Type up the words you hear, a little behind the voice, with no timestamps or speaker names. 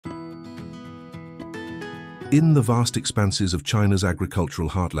In the vast expanses of China's agricultural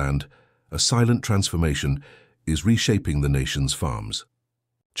heartland, a silent transformation is reshaping the nation's farms.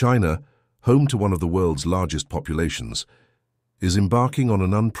 China, home to one of the world's largest populations, is embarking on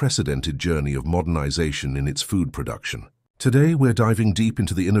an unprecedented journey of modernization in its food production. Today, we're diving deep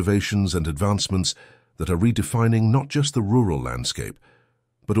into the innovations and advancements that are redefining not just the rural landscape,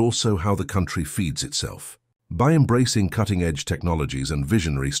 but also how the country feeds itself. By embracing cutting-edge technologies and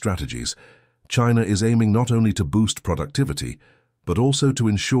visionary strategies, China is aiming not only to boost productivity, but also to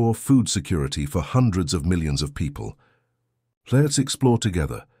ensure food security for hundreds of millions of people. Let's explore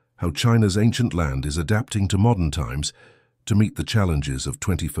together how China's ancient land is adapting to modern times to meet the challenges of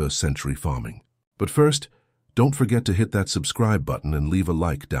 21st century farming. But first, don't forget to hit that subscribe button and leave a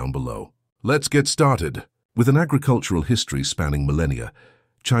like down below. Let's get started. With an agricultural history spanning millennia,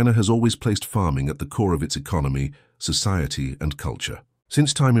 China has always placed farming at the core of its economy, society, and culture.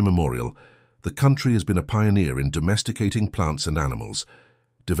 Since time immemorial, the country has been a pioneer in domesticating plants and animals,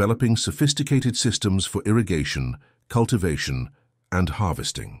 developing sophisticated systems for irrigation, cultivation, and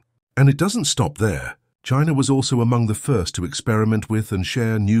harvesting. And it doesn't stop there. China was also among the first to experiment with and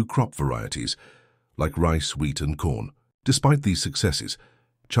share new crop varieties, like rice, wheat, and corn. Despite these successes,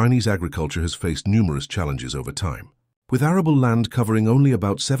 Chinese agriculture has faced numerous challenges over time, with arable land covering only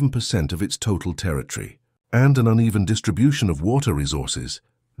about 7% of its total territory, and an uneven distribution of water resources,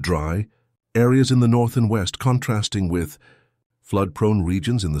 dry areas in the north and west contrasting with flood-prone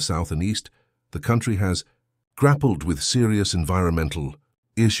regions in the south and east. The country has grappled with serious environmental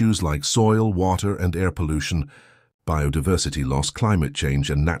issues like soil, water, and air pollution, biodiversity loss, climate change,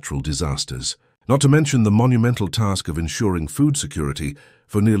 and natural disasters. Not to mention the monumental task of ensuring food security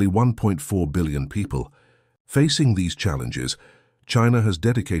for nearly 1.4 billion people. Facing these challenges, China has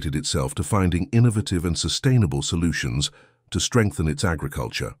dedicated itself to finding innovative and sustainable solutions to strengthen its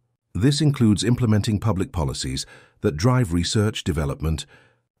agriculture. This includes implementing public policies that drive research, development,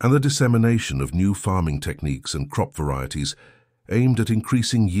 and the dissemination of new farming techniques and crop varieties aimed at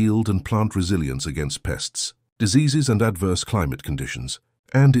increasing yield and plant resilience against pests, diseases, and adverse climate conditions.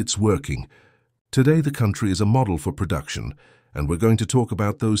 And it's working. Today, the country is a model for production, and we're going to talk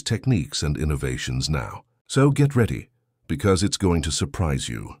about those techniques and innovations now. So get ready, because it's going to surprise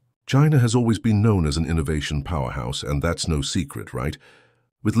you. China has always been known as an innovation powerhouse, and that's no secret, right?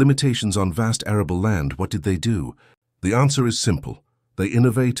 With limitations on vast arable land, what did they do? The answer is simple. They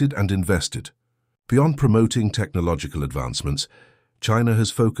innovated and invested. Beyond promoting technological advancements, China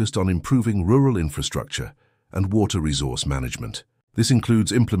has focused on improving rural infrastructure and water resource management. This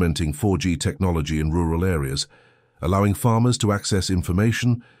includes implementing 4G technology in rural areas, allowing farmers to access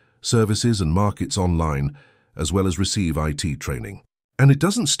information, services, and markets online, as well as receive IT training. And it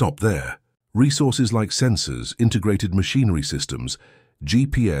doesn't stop there. Resources like sensors, integrated machinery systems,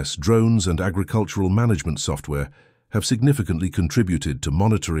 GPS, drones, and agricultural management software have significantly contributed to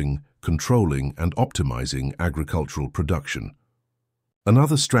monitoring, controlling, and optimizing agricultural production.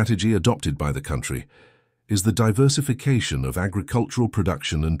 Another strategy adopted by the country is the diversification of agricultural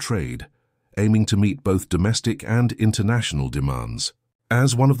production and trade, aiming to meet both domestic and international demands.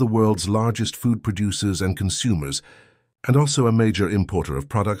 As one of the world's largest food producers and consumers, and also a major importer of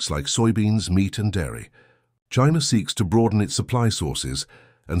products like soybeans, meat, and dairy, China seeks to broaden its supply sources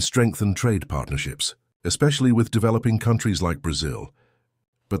and strengthen trade partnerships, especially with developing countries like Brazil.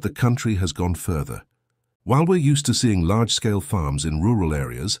 But the country has gone further. While we're used to seeing large-scale farms in rural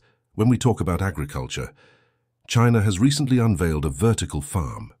areas, when we talk about agriculture, China has recently unveiled a vertical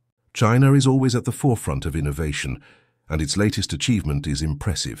farm. China is always at the forefront of innovation, and its latest achievement is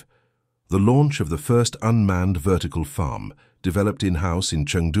impressive. The launch of the first unmanned vertical farm, developed in-house in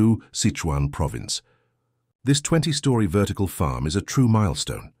Chengdu, Sichuan province. This 20-story vertical farm is a true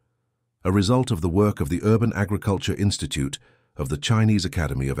milestone, a result of the work of the Urban Agriculture Institute of the Chinese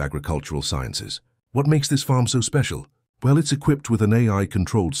Academy of Agricultural Sciences. What makes this farm so special? Well, it's equipped with an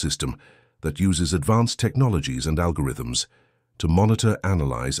AI-controlled system that uses advanced technologies and algorithms to monitor,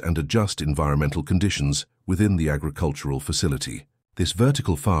 analyze, and adjust environmental conditions within the agricultural facility. This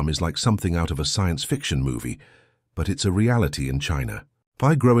vertical farm is like something out of a science fiction movie, but it's a reality in China.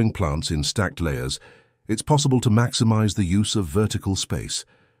 By growing plants in stacked layers, it's possible to maximize the use of vertical space,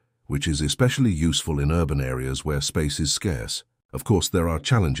 which is especially useful in urban areas where space is scarce. Of course, there are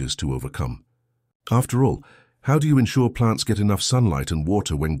challenges to overcome. After all, how do you ensure plants get enough sunlight and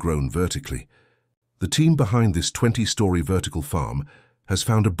water when grown vertically? The team behind this 20-story vertical farm has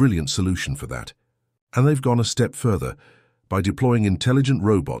found a brilliant solution for that. And they've gone a step further by deploying intelligent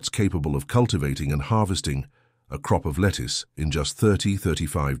robots capable of cultivating and harvesting a crop of lettuce in just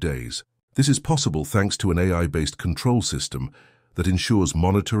 30-35 days. This is possible thanks to an AI-based control system that ensures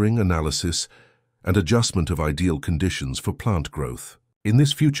monitoring, analysis, and adjustment of ideal conditions for plant growth. In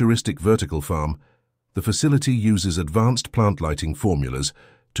this futuristic vertical farm, the facility uses advanced plant lighting formulas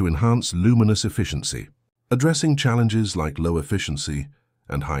to enhance luminous efficiency. Addressing challenges like low efficiency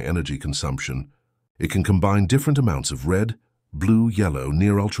and high energy consumption, it can combine different amounts of red, blue, yellow,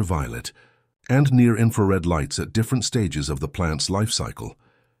 near-ultraviolet, and near-infrared lights at different stages of the plant's life cycle.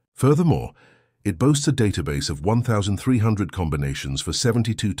 Furthermore, it boasts a database of 1,300 combinations for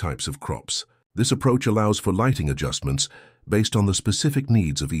 72 types of crops. This approach allows for lighting adjustments based on the specific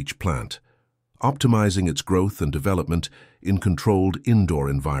needs of each plant, optimizing its growth and development in controlled indoor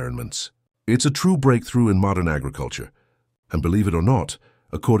environments. It's a true breakthrough in modern agriculture, and believe it or not,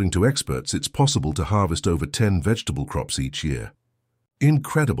 according to experts, it's possible to harvest over 10 vegetable crops each year.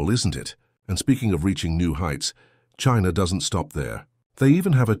 Incredible, isn't it? And speaking of reaching new heights, China doesn't stop there. They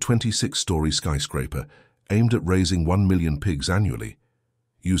even have a 26-story skyscraper aimed at raising 1 million pigs annually,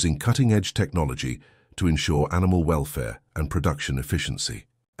 using cutting-edge technology to ensure animal welfare and production efficiency.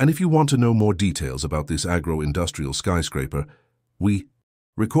 And if you want to know more details about this agro-industrial skyscraper, we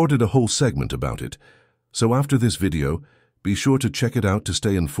recorded a whole segment about it. So after this video, be sure to check it out to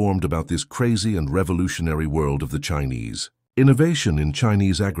stay informed about this crazy and revolutionary world of the Chinese. Innovation in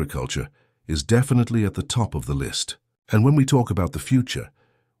Chinese agriculture is definitely at the top of the list. And when we talk about the future,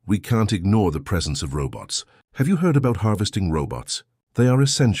 we can't ignore the presence of robots. Have you heard about harvesting robots? They are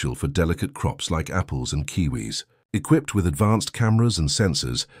essential for delicate crops like apples and kiwis. Equipped with advanced cameras and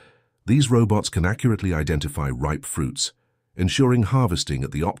sensors, these robots can accurately identify ripe fruits, ensuring harvesting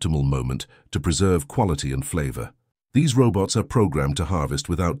at the optimal moment to preserve quality and flavor. These robots are programmed to harvest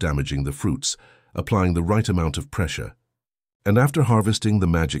without damaging the fruits, applying the right amount of pressure. And after harvesting, the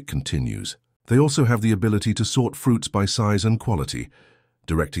magic continues. They also have the ability to sort fruits by size and quality,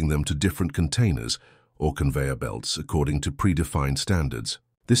 directing them to different containers or conveyor belts according to predefined standards.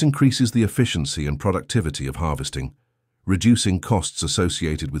 This increases the efficiency and productivity of harvesting, reducing costs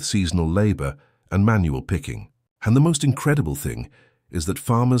associated with seasonal labor and manual picking. And the most incredible thing is that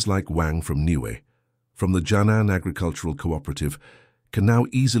farmers like Wang from Niue, from the Jianan Agricultural Cooperative, can now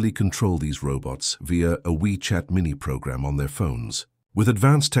easily control these robots via a WeChat mini program on their phones. With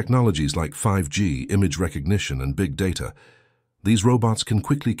advanced technologies like 5G, image recognition, and big data, these robots can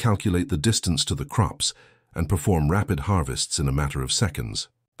quickly calculate the distance to the crops and perform rapid harvests in a matter of seconds.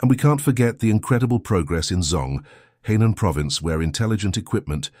 And we can't forget the incredible progress in Zhong, Hainan Province, where intelligent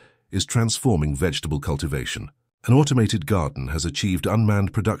equipment is transforming vegetable cultivation. An automated garden has achieved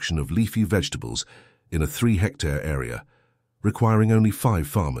unmanned production of leafy vegetables in a 3-hectare area, requiring only 5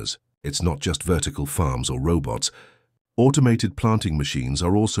 farmers. It's not just vertical farms or robots. Automated planting machines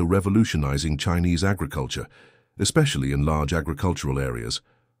are also revolutionizing Chinese agriculture, especially in large agricultural areas.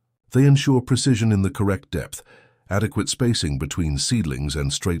 They ensure precision in the correct depth, adequate spacing between seedlings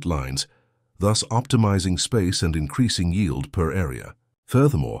and straight lines, thus optimizing space and increasing yield per area.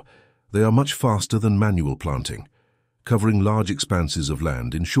 Furthermore, they are much faster than manual planting, covering large expanses of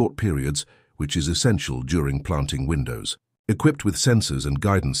land in short periods, which is essential during planting windows. Equipped with sensors and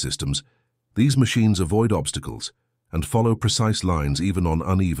guidance systems, these machines avoid obstacles and follow precise lines even on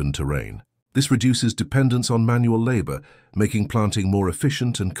uneven terrain. This reduces dependence on manual labor, making planting more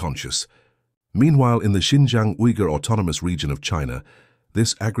efficient and conscious. Meanwhile, in the Xinjiang Uyghur Autonomous Region of China,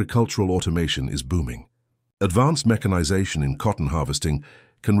 this agricultural automation is booming. Advanced mechanization in cotton harvesting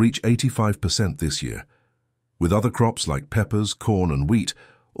can reach 85% this year, with other crops like peppers, corn, and wheat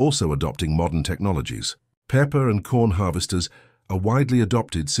also adopting modern technologies. Pepper and corn harvesters are widely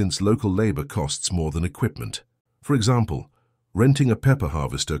adopted since local labor costs more than equipment. For example, renting a pepper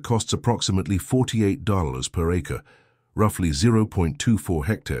harvester costs approximately $48 per acre, roughly 0.24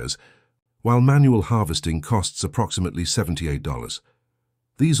 hectares, while manual harvesting costs approximately $78.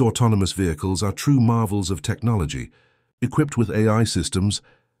 These autonomous vehicles are true marvels of technology, equipped with AI systems,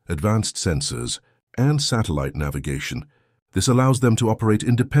 advanced sensors, and satellite navigation. This allows them to operate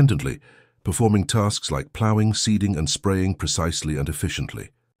independently, performing tasks like plowing, seeding, and spraying precisely and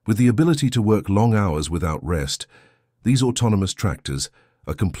efficiently. With the ability to work long hours without rest, these autonomous tractors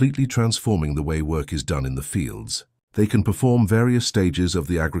are completely transforming the way work is done in the fields. They can perform various stages of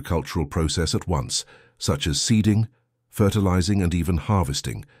the agricultural process at once, such as seeding, fertilizing, and even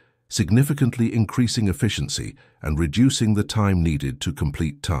harvesting, significantly increasing efficiency and reducing the time needed to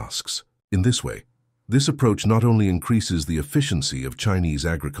complete tasks. In this way, this approach not only increases the efficiency of Chinese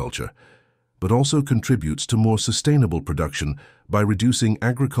agriculture, but also contributes to more sustainable production by reducing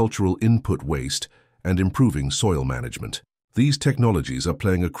agricultural input waste and improving soil management. These technologies are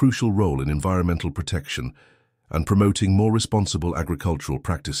playing a crucial role in environmental protection and promoting more responsible agricultural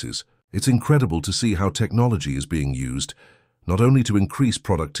practices. It's incredible to see how technology is being used not only to increase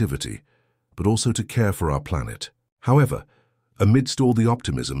productivity, but also to care for our planet. However, amidst all the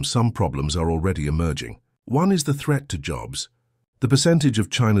optimism, some problems are already emerging. One is the threat to jobs. The percentage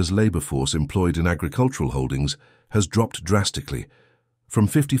of China's labor force employed in agricultural holdings has dropped drastically, from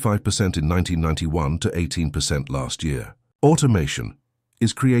 55% in 1991 to 18% last year. Automation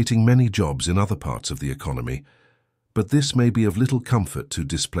is creating many jobs in other parts of the economy, but this may be of little comfort to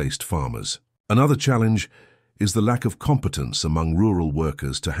displaced farmers. Another challenge is the lack of competence among rural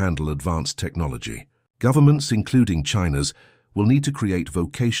workers to handle advanced technology. Governments, including China's, will need to create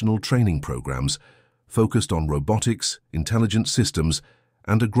vocational training programs focused on robotics, intelligent systems,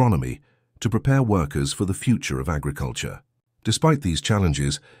 and agronomy to prepare workers for the future of agriculture. Despite these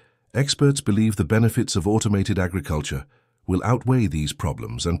challenges, experts believe the benefits of automated agriculture will outweigh these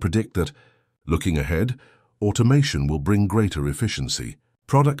problems and predict that, looking ahead, automation will bring greater efficiency,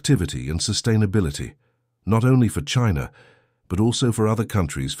 productivity, and sustainability, not only for China, but also for other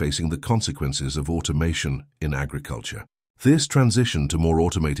countries facing the consequences of automation in agriculture. This transition to more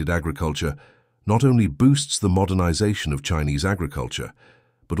automated agriculture not only boosts the modernization of Chinese agriculture,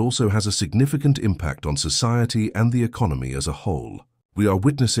 but also has a significant impact on society and the economy as a whole. We are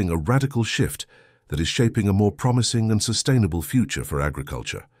witnessing a radical shift that is shaping a more promising and sustainable future for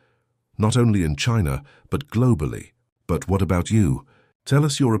agriculture, not only in China, but globally. But what about you? Tell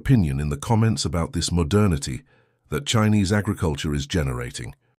us your opinion in the comments about this modernity that Chinese agriculture is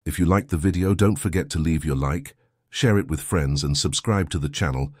generating. If you liked the video, don't forget to leave your like, share it with friends, and subscribe to the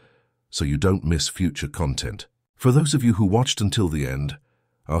channel so you don't miss future content. For those of you who watched until the end,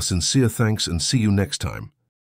 our sincere thanks, and see you next time.